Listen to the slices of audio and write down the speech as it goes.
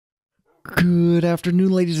Good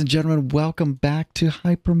afternoon, ladies and gentlemen. Welcome back to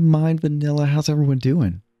Hypermine Vanilla. How's everyone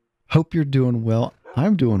doing? Hope you're doing well.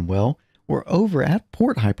 I'm doing well. We're over at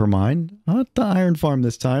Port Hypermine, not the iron farm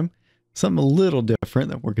this time. Something a little different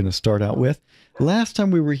that we're going to start out with. Last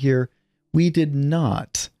time we were here, we did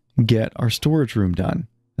not get our storage room done.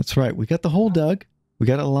 That's right. We got the hole dug. We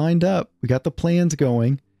got it lined up. We got the plans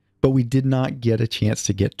going, but we did not get a chance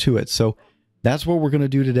to get to it. So that's what we're going to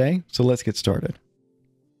do today. So let's get started.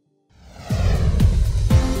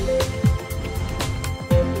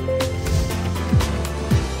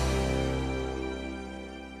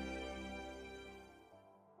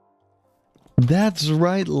 That's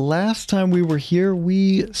right. Last time we were here,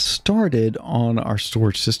 we started on our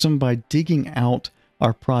storage system by digging out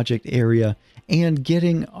our project area and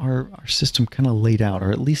getting our system kind of laid out,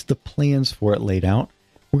 or at least the plans for it laid out.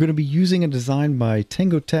 We're going to be using a design by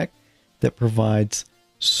Tango Tech that provides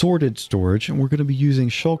sorted storage, and we're going to be using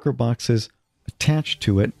shulker boxes attached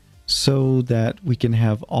to it so that we can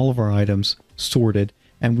have all of our items sorted,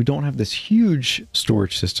 and we don't have this huge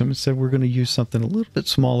storage system. Instead, we're going to use something a little bit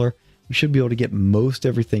smaller. We should be able to get most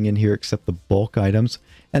everything in here except the bulk items.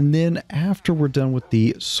 And then after we're done with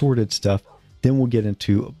the sorted stuff, then we'll get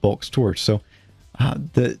into bulk storage. So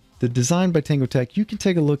the design by Tango Tech, you can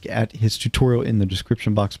take a look at his tutorial in the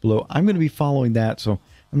description box below. I'm going to be following that, so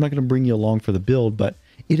I'm not going to bring you along for the build, but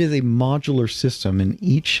it is a modular system, and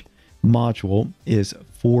each module is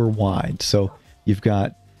 4 wide. So you've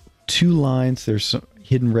got 2 lines. There's some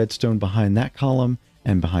hidden redstone behind that column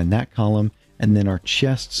and behind that column. And then our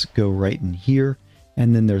chests go right in here.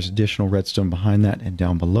 And then there's additional redstone behind that and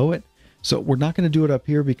down below it. So we're not going to do it up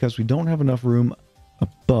here because we don't have enough room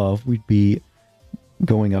above. We'd be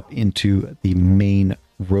going up into the main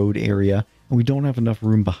road area. And we don't have enough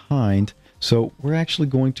room behind. So we're actually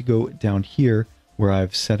going to go down here where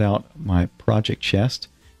I've set out my project chest.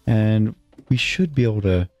 And we should be able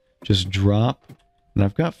to just drop. And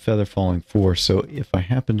I've got feather falling 4. So if I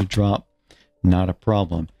happen to drop, not a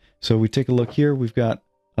problem. So we take a look here. We've got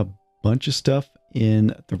a bunch of stuff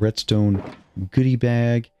in the redstone goodie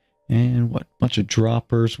bag and a bunch of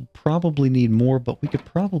droppers. We probably need more, but we could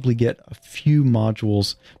probably get a few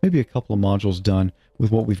modules, maybe a couple of modules done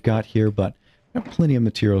with what we've got here, but we have plenty of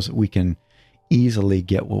materials that we can easily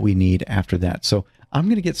get what we need after that. So I'm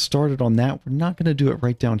going to get started on that. We're not going to do it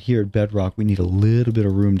right down here at bedrock. We need a little bit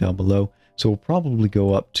of room down below. So we'll probably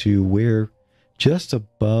go up to where just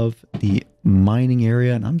above the mining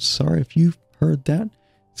area. And I'm sorry if you've heard that. It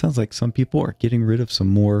sounds like some people are getting rid of some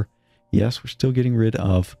more. Yes, we're still getting rid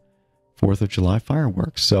of 4th of July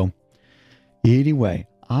fireworks. So anyway,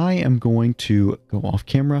 I am going to go off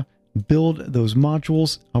camera, build those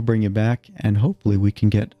modules. I'll bring you back and hopefully we can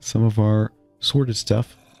get some of our sorted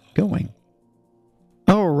stuff going.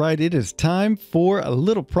 All right, it is time for a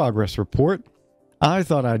little progress report. I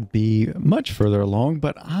thought I'd be much further along,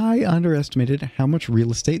 but I underestimated how much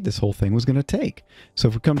real estate this whole thing was going to take. So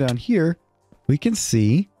if we come down here, we can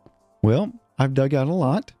see, well, I've dug out a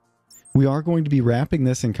lot. We are going to be wrapping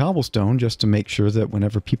this in cobblestone just to make sure that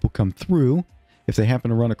whenever people come through, if they happen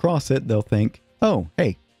to run across it, they'll think, oh,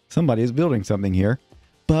 hey, somebody is building something here.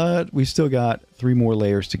 But we've still got 3 more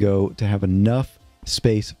layers to go to have enough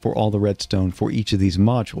space for all the redstone for each of these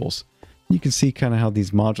modules. You can see kind of how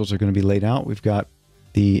these modules are going to be laid out. We've got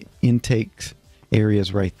the intake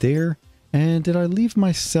areas right there. And did I leave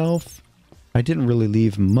myself? I didn't really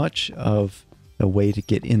leave much of a way to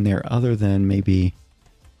get in there other than maybe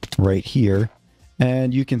right here.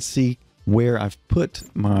 And you can see where I've put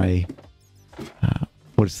my,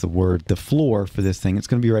 what is the word? The floor for this thing. It's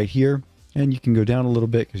going to be right here. And you can go down a little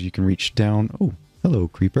bit because you can reach down. Oh, hello,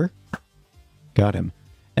 creeper. Got him.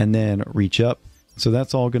 And then reach up. So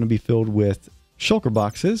that's all going to be filled with shulker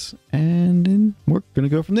boxes, and then we're going to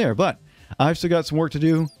go from there. But I've still got some work to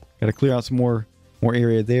do. Got to clear out some more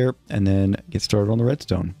area there, and then get started on the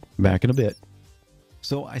redstone. Back in a bit.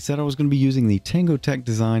 So I said I was going to be using the Tango Tech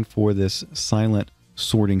design for this silent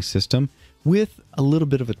sorting system with a little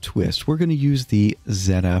bit of a twist. We're going to use the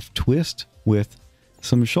ZF twist with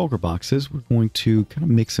some shulker boxes. We're going to kind of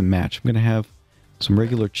mix and match. I'm going to have some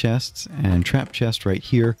regular chests and trap chest right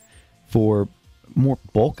here for more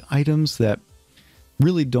bulk items that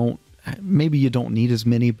really don't, maybe you don't need as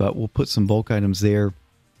many, but we'll put some bulk items there.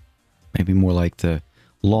 Maybe more like the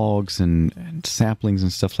logs and saplings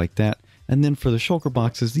and stuff like that. And then for the shulker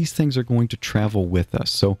boxes, these things are going to travel with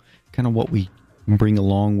us. So kind of what we bring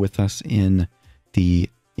along with us in the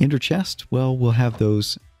ender chest, well, we'll have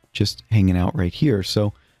those just hanging out right here.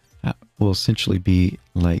 So will essentially be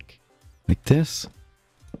like this,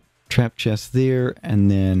 trap chest there,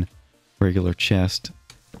 and then regular chest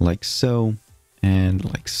like so, and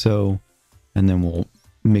like so, and then we'll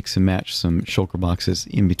mix and match some shulker boxes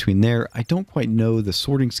in between there. I don't quite know the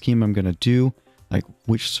sorting scheme I'm going to do, like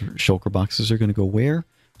which shulker boxes are going to go where.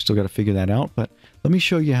 Still got to figure that out, but let me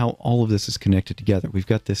show you how all of this is connected together. We've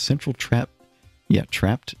got this central trapped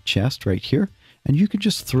chest right here, and you can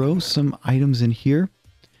just throw some items in here,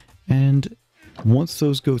 and once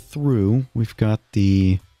those go through, we've got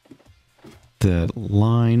the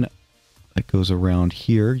line that goes around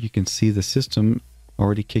here. You can see the system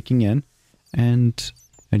already kicking in, and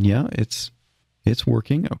yeah, it's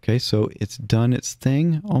working. Okay, so it's done its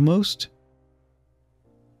thing almost.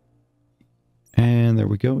 And there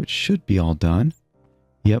we go. It should be all done.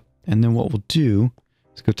 Yep. And then what we'll do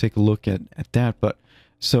is go take a look at that. But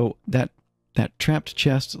so that trapped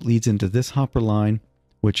chest leads into this hopper line,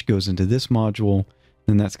 which goes into this module.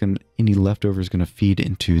 Then that's going to, any leftover is going to feed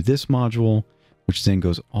into this module, which then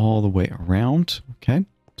goes all the way around. Okay.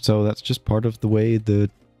 So that's just part of the way the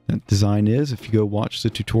design is. If you go watch the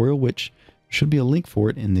tutorial, which should be a link for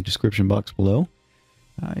it in the description box below,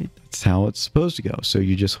 that's how it's supposed to go. So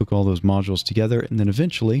you just hook all those modules together, and then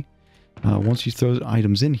eventually, once you throw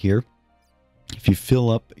items in here, if you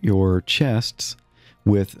fill up your chests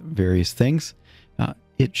with various things,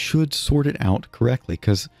 it should sort it out correctly,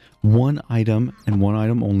 because one item and one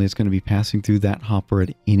item only is going to be passing through that hopper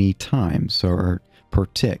at any time, so or per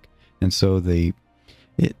tick. And so the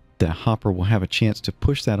hopper will have a chance to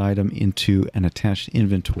push that item into an attached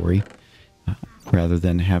inventory, rather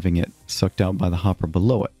than having it sucked out by the hopper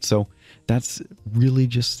below it. So that's really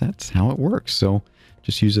that's how it works. So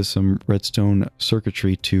just uses some redstone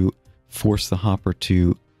circuitry to force the hopper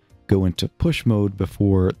to go into push mode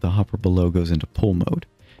before the hopper below goes into pull mode.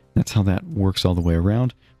 That's how that works all the way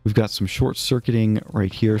around. We've got some short circuiting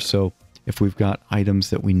right here. So if we've got items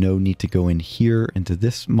that we know need to go in here into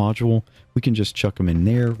this module, we can just chuck them in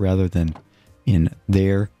there rather than in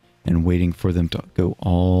there and waiting for them to go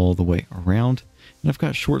all the way around. And I've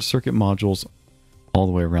got short circuit modules all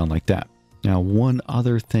the way around like that. Now, one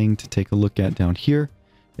other thing to take a look at down here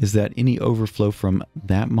is that any overflow from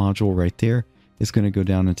that module right there is going to go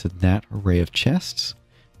down into that array of chests.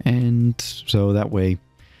 And so that way,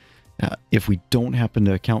 if we don't happen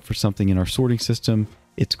to account for something in our sorting system,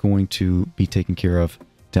 it's going to be taken care of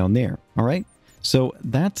down there. All right. So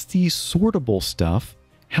that's the sortable stuff.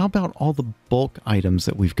 How about all the bulk items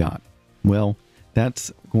that we've got? Well,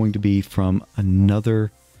 that's going to be from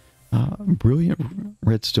another brilliant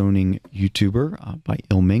redstoning YouTuber by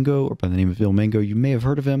Ilmango, or by the name of Ilmango. You may have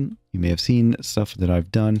heard of him. You may have seen stuff that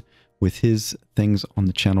I've done with his things on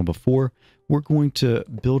the channel before. We're going to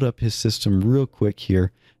build up his system real quick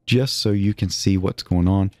here, just so you can see what's going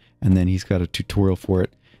on. And then he's got a tutorial for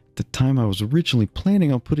it. At the time I was originally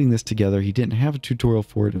planning on putting this together, he didn't have a tutorial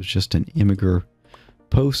for it. It was just an Imgur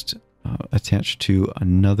post attached to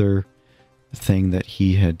another thing that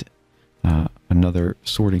he had, another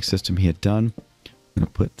sorting system he had done. I'm going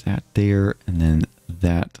to put that there, and then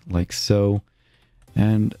that like so.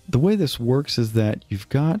 And the way this works is that you've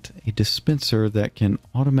got a dispenser that can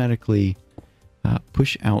automatically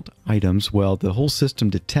push out items. Well, the whole system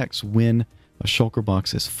detects when a shulker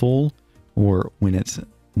box is full or when it's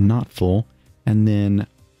not full, and then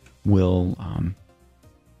will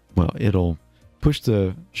it'll push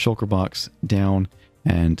the shulker box down,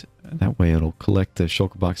 and that way it'll collect the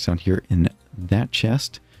shulker box down here in that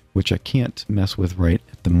chest, which I can't mess with right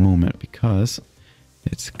at the moment because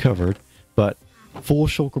it's covered. But full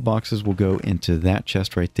shulker boxes will go into that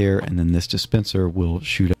chest right there, and then this dispenser will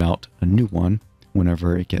shoot out a new one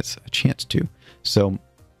whenever it gets a chance to. So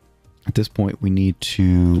at this point we need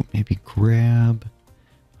to maybe grab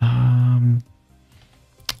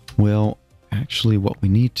well, actually what we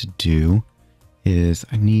need to do is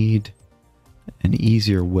I need an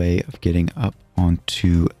easier way of getting up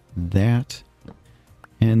onto that,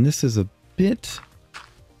 and this is a bit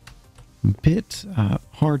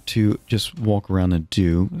hard to just walk around and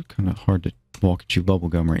do. Kind of hard to walk and chew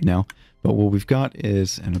bubblegum right now, but what we've got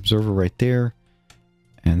is an observer right there,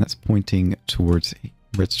 and that's pointing towards a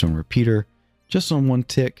redstone repeater just on one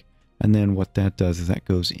tick. And then what that does is that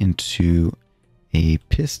goes into a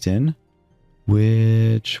piston,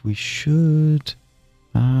 which we should,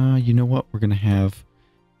 you know what, we're going to have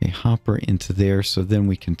a hopper into there. So then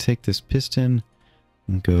we can take this piston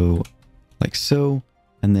and go like so.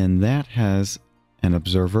 And then that has an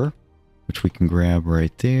observer, which we can grab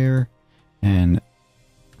right there and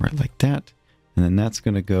right like that. And then that's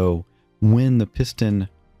going to go, when the piston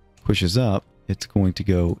pushes up, it's going to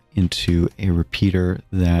go into a repeater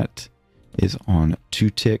that is on 2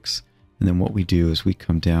 ticks. And then what we do is we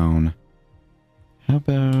come down, how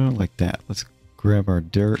about like that? Let's grab our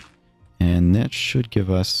dirt, and that should give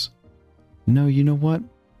us No, you know what?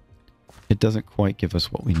 It doesn't quite give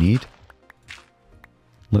us what we need.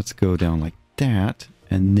 Let's go down like that,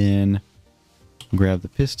 and then grab the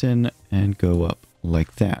piston and go up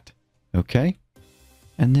like that. Okay?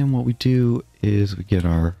 And then what we do is we get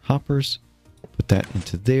our hoppers, put that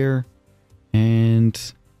into there,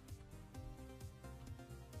 and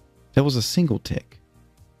that was a single tick.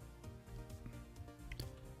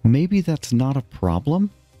 Maybe that's not a problem.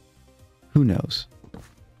 Who knows?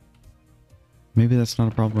 Maybe that's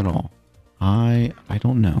not a problem at all. I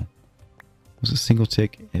don't know. It was a single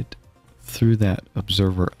tick. It threw that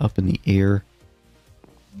observer up in the air.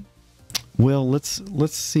 Well, let's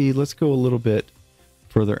see. Let's go a little bit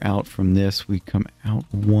further out from this. We come out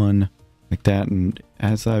one like that, and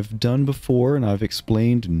as I've done before, and I've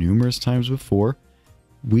explained numerous times before,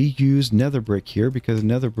 we use nether brick here because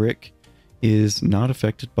nether brick is not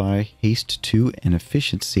affected by haste 2 and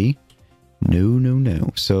efficiency. No, no,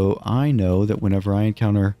 no. So I know that whenever I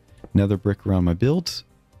encounter nether brick around my builds,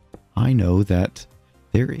 I know that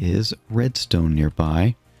there is redstone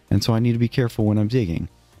nearby, and so I need to be careful when I'm digging.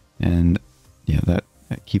 And yeah, that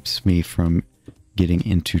keeps me from getting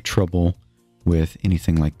into trouble with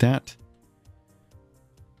anything like that.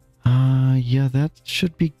 Yeah, that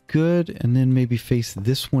should be good. And then maybe face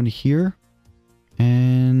this one here.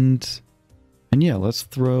 And yeah, let's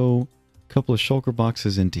throw a couple of shulker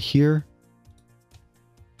boxes into here.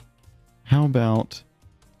 How about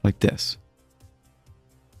like this?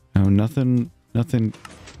 Oh, nothing.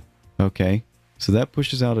 Okay, so that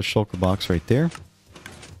pushes out a shulker box right there.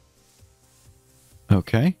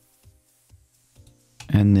 Okay.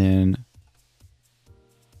 And then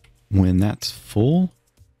when that's full,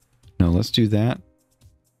 no, let's do that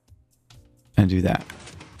and do that.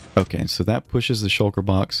 Okay, so that pushes the shulker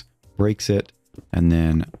box, breaks it, and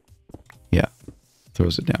then, yeah,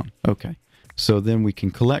 throws it down. Okay, so then we can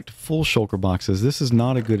collect full shulker boxes. This is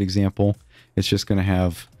not a good example. It's just going to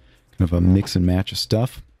have kind of a mix and match of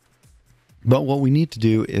stuff. But what we need to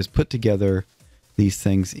do is put together these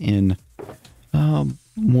things in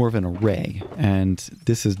more of an array. And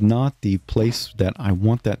this is not the place that I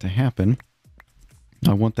want that to happen.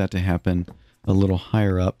 I want that to happen a little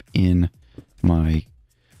higher up in my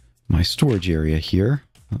storage area here.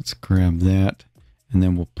 Let's grab that, and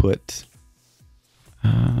then we'll put,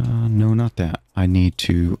 no, not that. I need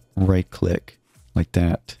to right click like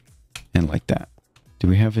that and like that. Do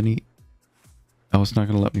we have any? Oh, it's not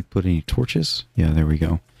going to let me put any torches. Yeah, there we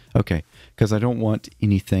go. Okay, because I don't want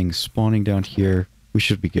anything spawning down here. We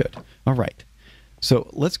should be good. All right. So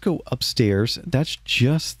let's go upstairs. That's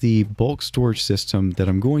just the bulk storage system that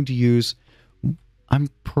I'm going to use. I'm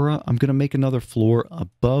going to make another floor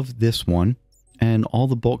above this one, and all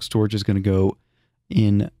the bulk storage is going to go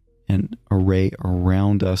in an array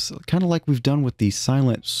around us, kind of like we've done with the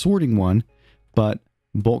silent sorting one, but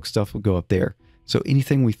bulk stuff will go up there. So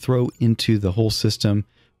anything we throw into the whole system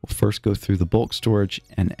will first go through the bulk storage,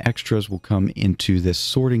 and extras will come into this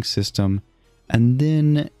sorting system. And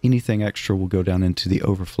then anything extra will go down into the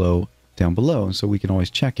overflow down below, so we can always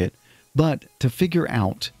check it. But to figure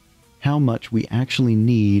out how much we actually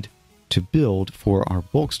need to build for our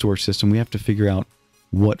bulk storage system, we have to figure out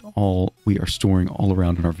what all we are storing all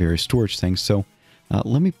around in our various storage things. So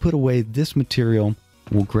let me put away this material.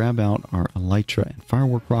 We'll grab out our elytra and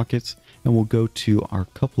firework rockets, and we'll go to our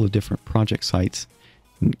couple of different project sites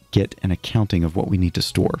and get an accounting of what we need to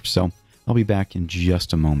store. So I'll be back in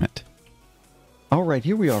just a moment. All right,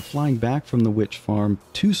 here we are flying back from the witch farm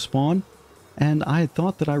to spawn, and I had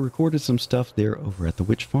thought that I recorded some stuff there over at the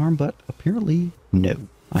witch farm, but apparently no.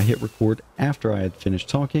 I hit record after I had finished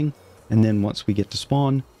talking, and then once we get to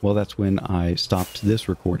spawn, well, that's when I stopped this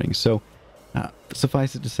recording. So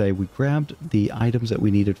suffice it to say, we grabbed the items that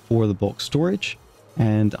we needed for the bulk storage,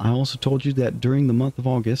 and I also told you that during the month of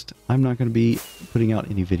August, I'm not going to be putting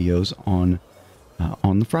out any videos on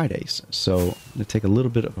the Fridays. So I'm going to take a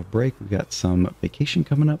little bit of a break. We've got some vacation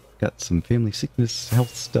coming up, got some family sickness,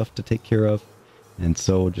 health stuff to take care of. And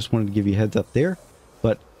so just wanted to give you a heads up there.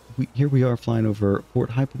 But here we are flying over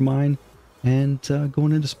Port Hypermine and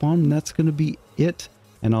going into spawn, and that's going to be it.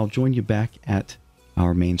 And I'll join you back at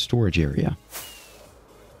our main storage area.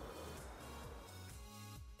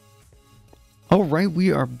 All right,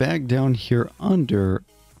 we are back down here under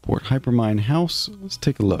Port Hypermine house. Let's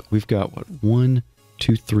take a look. We've got what? 1,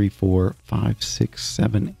 2, 3, 4, 5, 6,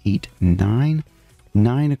 7, 8, 9.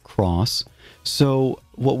 9 across. So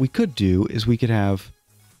what we could do is we could have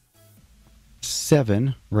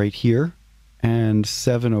 7 right here and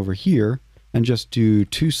 7 over here, and just do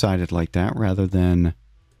 2-sided like that rather than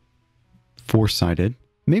 4-sided.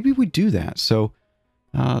 Maybe we do that. So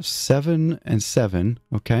 7 and 7,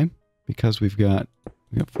 okay? because we got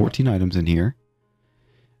 14 items in here.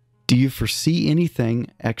 Do you foresee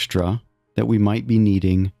anything extra that we might be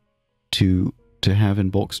needing to have in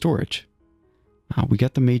bulk storage? We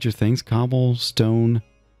got the major things: cobble, stone,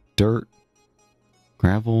 dirt,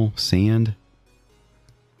 gravel, sand.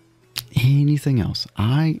 Anything else?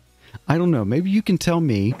 I don't know. Maybe you can tell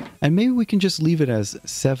me, and maybe we can just leave it as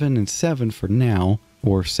 7 and 7 for now,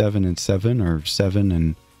 or 7 and 7, or 7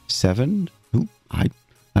 and 7. Ooh, I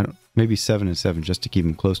don't. Maybe 7 and 7 just to keep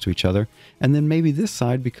them close to each other, and then maybe this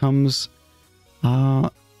side becomes, I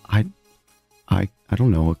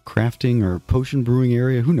don't know, a crafting or potion brewing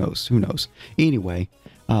area. Who knows? Who knows? Anyway,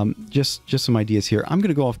 just some ideas here. I'm going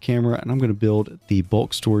to go off camera and I'm going to build the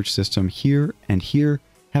bulk storage system here and here,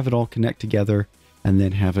 have it all connect together, and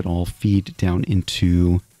then have it all feed down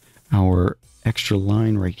into our extra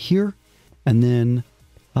line right here. And then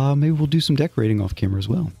maybe we'll do some decorating off camera as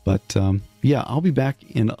well. But yeah, I'll be back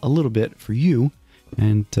in a little bit for you.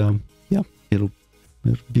 And yeah, it'll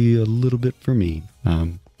be a little bit for me.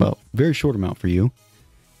 Well, very short amount for you,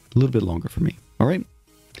 a little bit longer for me. All right,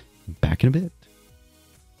 back in a bit.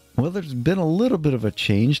 Well, there's been a little bit of a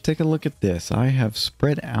change. Take a look at this. I have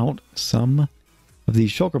spread out some of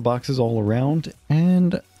these shulker boxes all around,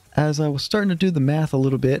 and as I was starting to do the math a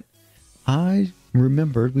little bit, I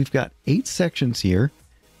remembered we've got 8 sections here,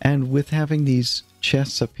 and with having these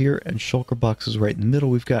chests up here and shulker boxes right in the middle,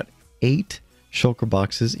 we've got 8 shulker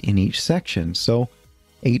boxes in each section. So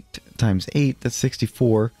 8 times 8, that's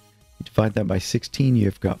 64. You divide that by 16,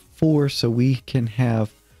 you've got 4, so we can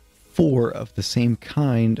have 4 of the same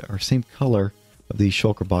kind or same color of these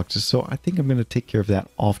shulker boxes. So I think I'm going to take care of that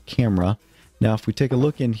off camera. Now, if we take a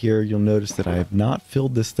look in here, you'll notice that I have not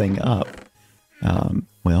filled this thing up.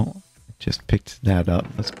 Well, just picked that up.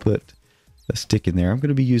 Let's put a stick in there. I'm going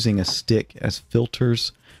to be using a stick as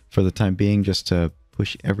filters for the time being, just to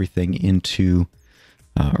push everything into,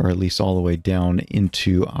 or at least all the way down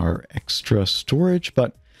into our extra storage.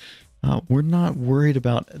 But we're not worried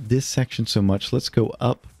about this section so much. Let's go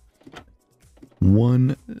up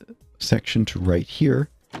one section to right here,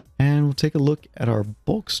 and we'll take a look at our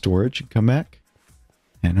bulk storage and come back.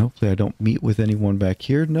 And hopefully I don't meet with anyone back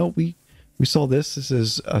here. No, we saw this. This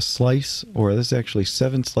is a slice, or this is actually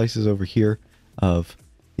 7 slices over here of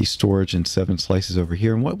the storage and 7 slices over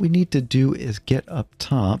here. And what we need to do is get up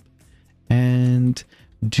top and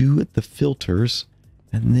do the filters,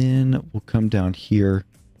 and then we'll come down here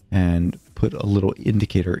and put a little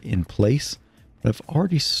indicator in place. But I've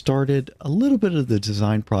already started a little bit of the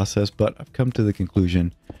design process, but I've come to the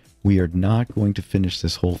conclusion we are not going to finish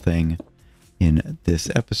this whole thing in this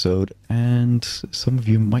episode, and some of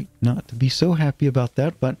you might not be so happy about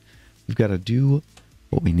that, but we've got to do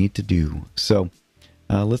what we need to do. So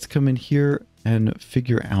let's come in here and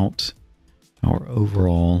figure out our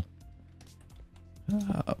overall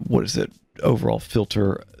overall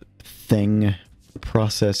filter thing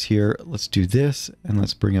process here. Let's do this, and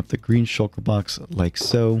let's bring up the green shulker box like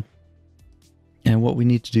so. And what we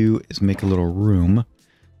need to do is make a little room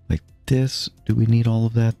like this. Do we need all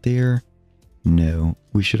of that there? No,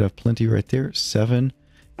 we should have plenty right there. 7.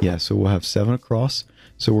 Yeah, so we'll have 7 across.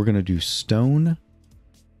 So we're going to do stone,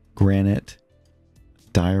 granite,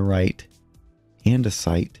 diorite,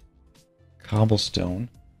 andesite, cobblestone,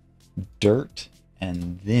 dirt,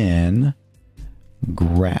 and then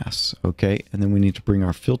grass. Okay, and then we need to bring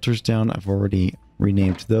our filters down. I've already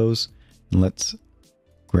renamed those. And let's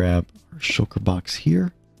grab our shulker box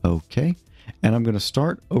here. Okay, and I'm going to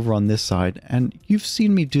start over on this side, and you've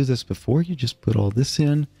seen me do this before. You just put all this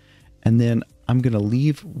in, and then I'm going to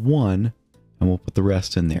leave 1, and we'll put the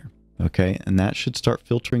rest in there. Okay, and that should start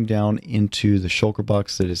filtering down into the shulker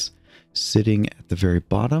box that is sitting at the very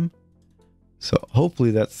bottom. So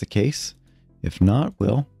hopefully that's the case. If not,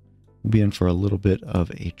 well, we'll be in for a little bit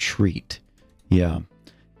of a treat. Yeah,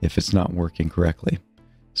 if it's not working correctly.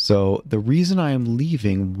 So the reason I am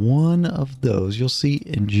leaving 1 of those, you'll see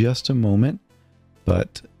in just a moment,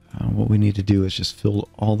 but what we need to do is just fill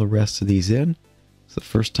all the rest of these in. It's the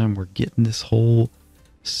first time we're getting this whole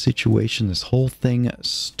situation, this whole thing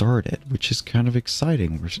started, which is kind of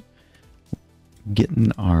exciting. We're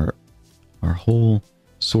getting our whole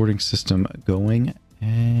sorting system going,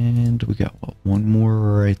 and we got 1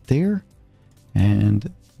 more right there,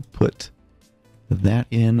 and put that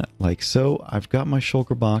in like so. I've got my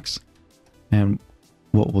shulker box, and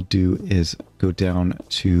what we'll do is go down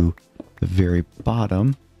to the very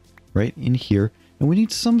bottom right in here, and we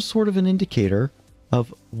need some sort of an indicator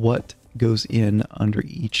of what goes in under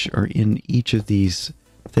each, or in each of these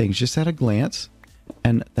things, just at a glance,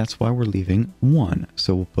 and that's why we're leaving 1.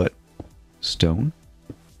 So we'll put stone,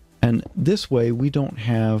 and this way we don't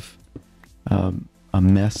have a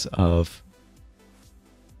mess of...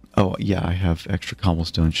 Oh, yeah, I have extra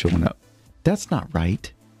cobblestone showing up. That's not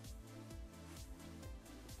right.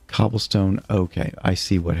 Cobblestone. Okay, I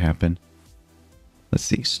see what happened. Let's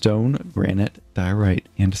see. Stone, granite, diorite,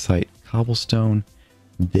 andesite, cobblestone.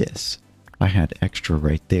 This. I had extra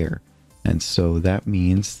right there. And so that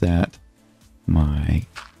means that my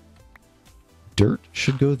dirt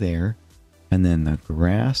should go there. And then the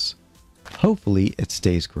grass, hopefully it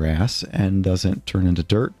stays grass and doesn't turn into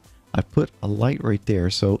dirt. I put a light right there,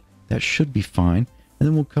 so that should be fine. And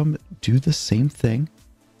then we'll come do the same thing.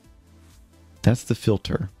 That's the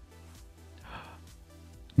filter.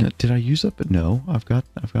 Now, did I use up? No, I've got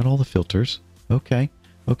all the filters. Okay.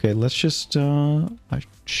 Okay, let's just, I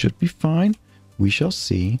should be fine. We shall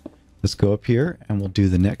see. Let's go up here and we'll do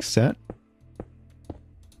the next set.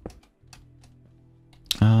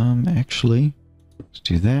 Actually, let's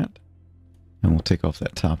do that. And we'll take off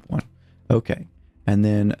that top one. Okay. And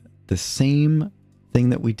then the same thing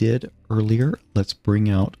that we did earlier, let's bring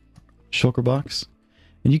out shulker box.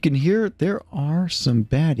 And you can hear there are some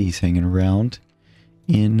baddies hanging around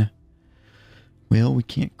in, well, we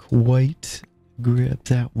can't quite grab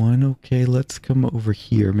that one. Okay, let's come over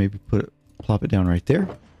here. Maybe plop it down right there.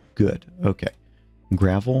 Good. Okay.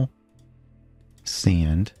 Gravel,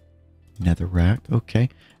 sand, netherrack. Okay.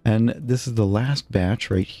 And this is the last batch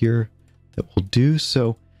right here that we'll do.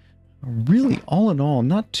 So really, all in all,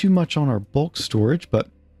 not too much on our bulk storage, but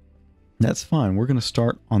that's fine. We're going to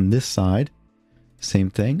start on this side. Same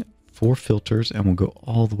thing, 4 filters, and we'll go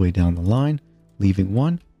all the way down the line, leaving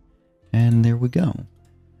 1. And there we go.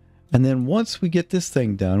 And then once we get this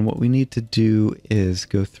thing done, what we need to do is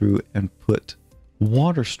go through and put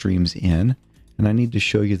water streams in. And I need to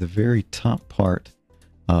show you the very top part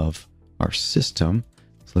of our system.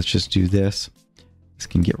 So let's just do this. This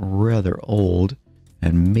can get rather old,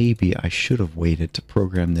 and maybe I should have waited to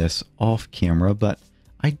program this off camera, but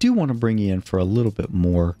I do want to bring you in for a little bit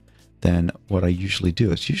more than what I usually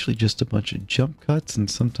do. It's usually just a bunch of jump cuts, and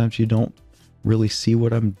sometimes you don't really see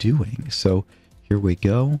what I'm doing. So here we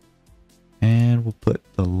go. And we'll put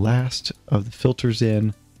the last of the filters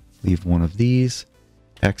in, leave one of these.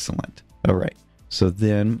 Excellent. All right. So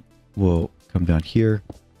then we'll come down here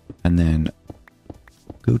and then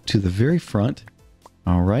go to the very front.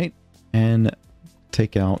 All right. And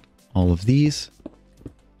take out all of these.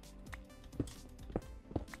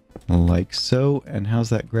 Like so. And how's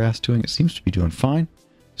that grass doing? It seems to be doing fine.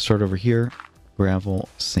 Start over here. Gravel,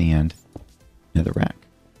 sand, netherrack,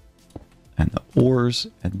 and the ores,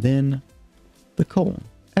 and then the coal.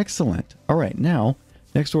 Excellent. All right, now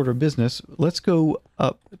next order of business, let's go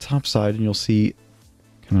up top side and you'll see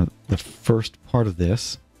kind of the first part of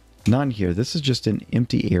this. Not in here. This is just an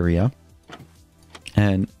empty area.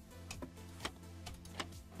 And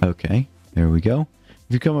okay, there we go.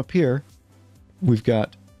 If you come up here, we've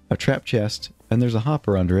got a trap chest and there's a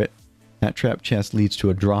hopper under it. That trap chest leads to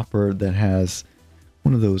a dropper that has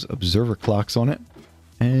one of those observer clocks on it.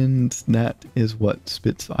 And that is what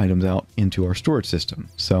spits items out into our storage system.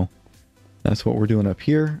 So that's what we're doing up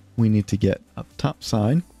here. We need to get up top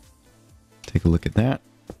side. Take a look at that.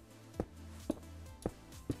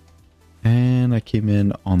 And I came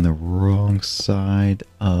in on the wrong side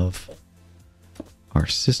of our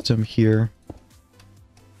system here.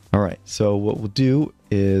 All right, so what we'll do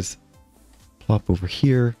is plop over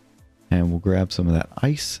here and we'll grab some of that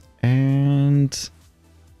ice. And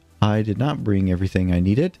I did not bring everything I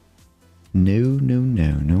needed. No,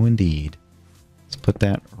 indeed. Let's put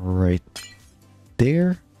that right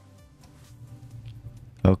there.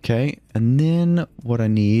 Okay, and then what I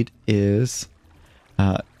need is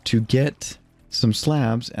to get some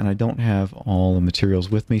slabs, and I don't have all the materials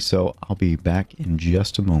with me, so I'll be back in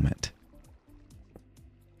just a moment.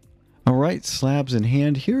 All right, slabs in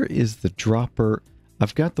hand. Here is the dropper.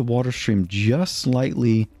 I've got the water stream just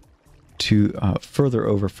slightly to further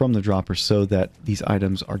over from the dropper so that these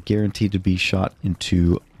items are guaranteed to be shot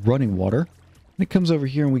into running water. And it comes over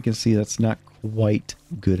here and we can see that's not quite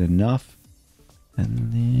good enough.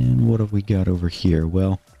 And then what have we got over here?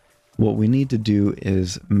 Well, what we need to do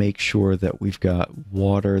is make sure that we've got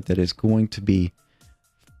water that is going to be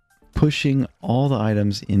pushing all the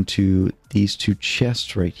items into these 2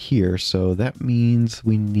 chests right here. So that means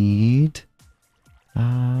we need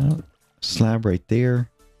slab right there.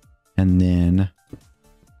 And then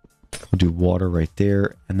we'll do water right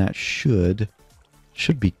there. And that should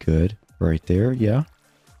be good right there. Yeah.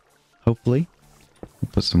 Hopefully.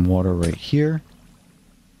 We'll put some water right here.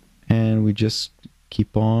 And we just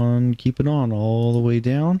keep on keeping on all the way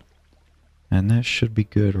down. And that should be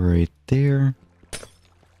good right there.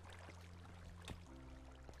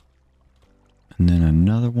 And then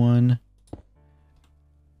another one.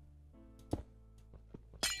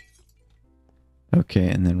 Okay,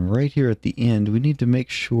 and then right here at the end, we need to make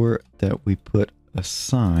sure that we put a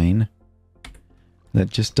sign that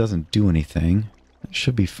just doesn't do anything. That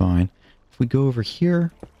should be fine. If we go over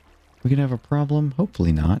here, we can have a problem.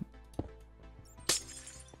 Hopefully not.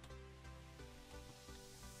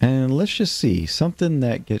 And let's just see. Something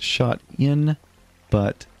that gets shot in,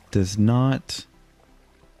 but does not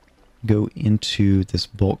go into this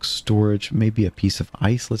bulk storage. Maybe a piece of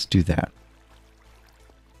ice. Let's do that.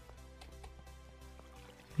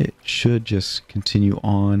 It should just continue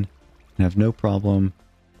on and have no problem.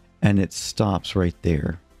 And it stops right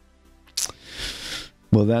there.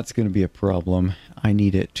 Well, that's going to be a problem. I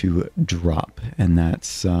need it to drop, and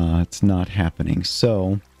that's it's not happening.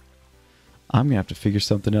 So I'm going to have to figure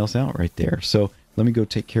something else out right there. So let me go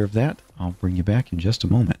take care of that. I'll bring you back in just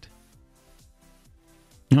a moment.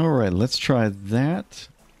 All right, let's try that.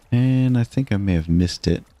 And I think I may have missed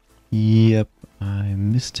it. Yep, I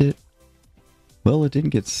missed it. Well, it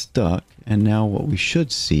didn't get stuck. And now what we should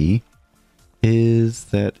see is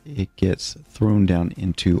that it gets thrown down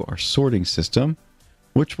into our sorting system,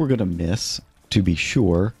 which we're going to miss, to be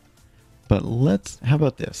sure. But how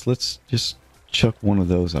about this? Let's just chuck one of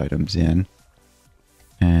those items in,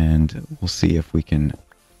 and we'll see if we can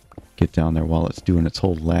get down there while it's doing its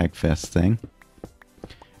whole lag fest thing.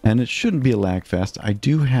 And it shouldn't be a lag fest. I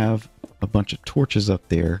do have a bunch of torches up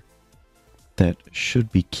there that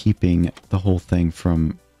should be keeping the whole thing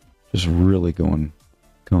from just really going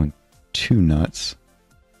too nuts.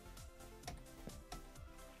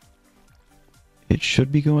 It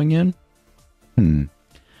should be going in.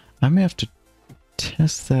 I may have to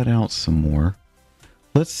test that out some more.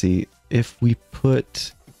 Let's see if we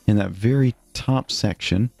put in that very top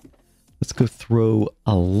section. Let's go throw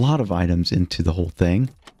a lot of items into the whole thing.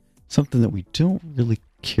 Something that we don't really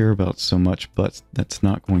care about so much, but that's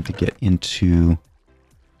not going to get into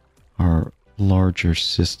our larger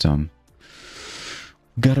system.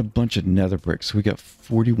 We've got a bunch of nether bricks. We got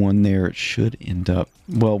 41 there. It should end up...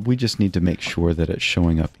 Well, we just need to make sure that it's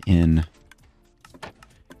showing up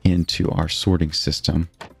into our sorting system.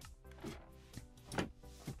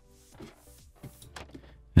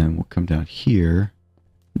 And we'll come down here.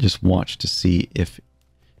 Just watch to see if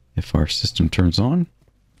our system turns on.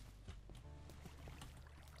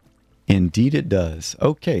 Indeed it does.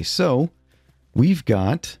 Okay, so we've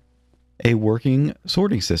got a working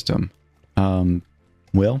sorting system.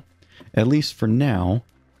 Well, at least for now.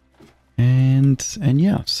 And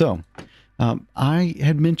yeah, so I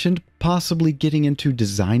had mentioned possibly getting into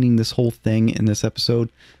designing this whole thing in this episode,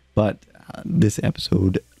 but this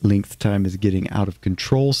episode length time is getting out of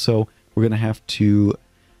control, so we're going to have to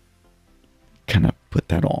kind of put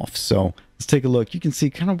that off. So let's take a look. You can see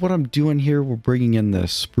kind of what I'm doing here. We're bringing in the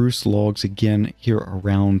spruce logs again here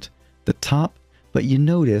around the top, but you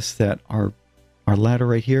notice that our ladder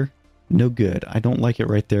right here, no good. I don't like it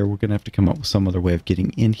right there. We're going to have to come up with some other way of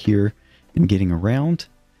getting in here and getting around,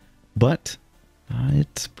 but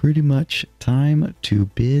it's pretty much time to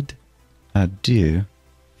bid adieu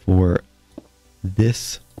for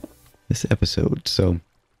this episode. So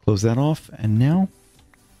close that off, and now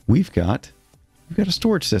we've got a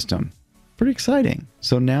storage system. Pretty exciting.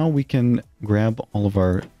 So now we can grab all of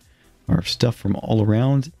our stuff from all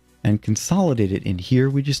around and consolidate it in here.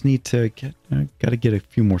 We just need to get a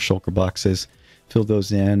few more shulker boxes, fill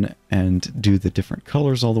those in, and do the different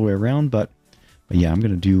colors all the way around. But yeah, I'm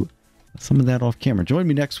going to do some of that off camera. Join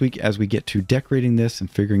me next week as we get to decorating this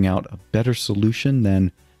and figuring out a better solution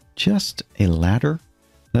than just a ladder.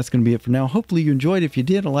 That's going to be it for now. Hopefully you enjoyed. If you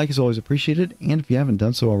did, a like is always appreciated. And if you haven't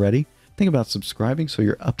done so already, think about subscribing so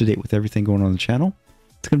you're up to date with everything going on the channel.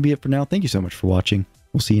 It's going to be it for now. Thank you so much for watching.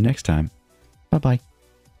 We'll see you next time. Bye-bye.